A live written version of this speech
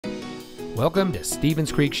Welcome to Stevens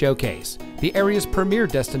Creek Showcase, the area's premier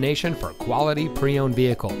destination for quality pre-owned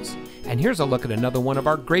vehicles. And here's a look at another one of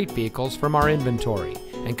our great vehicles from our inventory,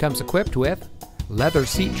 and comes equipped with leather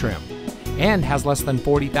seat trim and has less than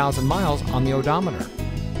 40,000 miles on the odometer.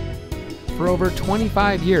 For over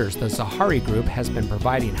 25 years, the Zahari Group has been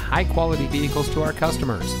providing high-quality vehicles to our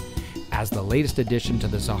customers. As the latest addition to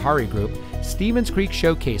the Zahari Group, Stevens Creek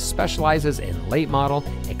Showcase specializes in late model,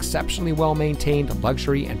 exceptionally well-maintained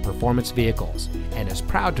luxury and performance vehicles, and is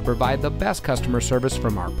proud to provide the best customer service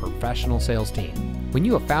from our professional sales team. When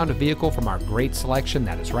you have found a vehicle from our great selection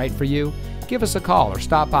that is right for you, give us a call or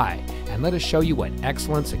stop by and let us show you what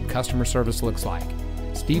excellence in customer service looks like.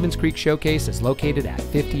 Stevens Creek Showcase is located at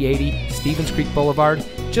 5080 Stevens Creek Boulevard,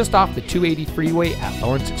 just off the 280 freeway at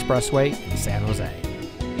Lawrence Expressway in San Jose.